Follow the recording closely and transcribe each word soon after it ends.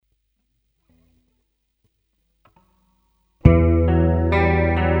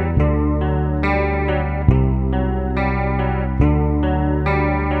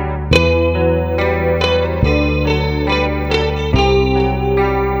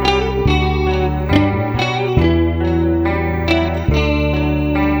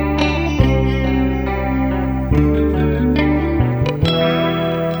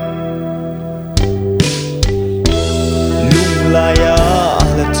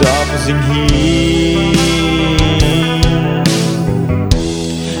Chamzing hi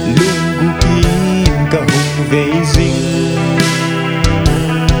lung gu kim ka hung Vaiphei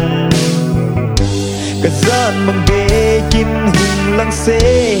ka zan mang be kin hung lang se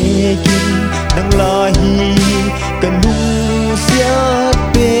kin nang lahi ka lung siat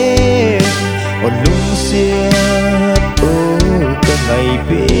pe o lung siat o ka ngai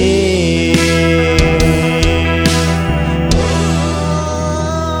pe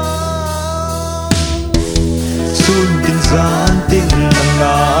sun tin zan tin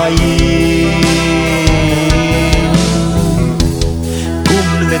ngai kum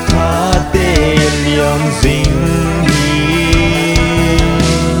le tha te liang ding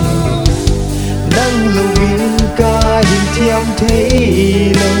nang lo win ka hin thiam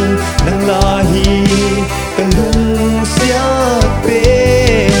thấy lâu nang la hi ka lung sia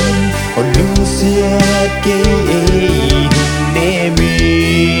pen o lung sia ke ne mi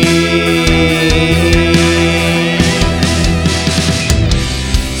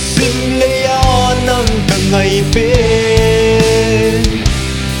sim le ya nang ka ngai pe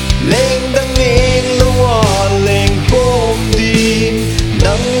leng dang eng lo wa leng pom di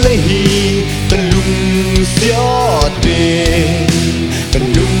nang le hi ka lung sia te ka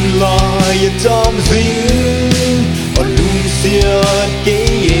lung lai Chamzing o lung sia ke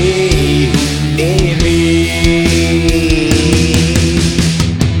ne mi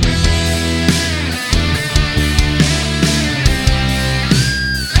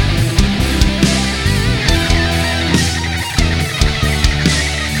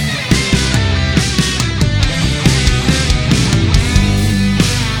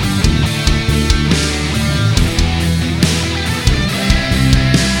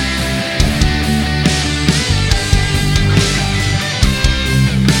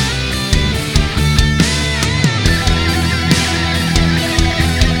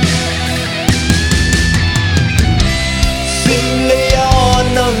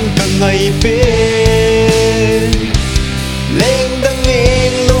ngày pe leng dang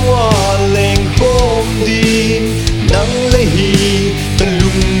eng lo wa leng pom di nang le hi ka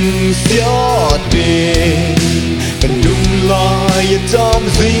lung sia te ka lung lai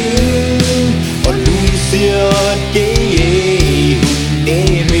Chamzing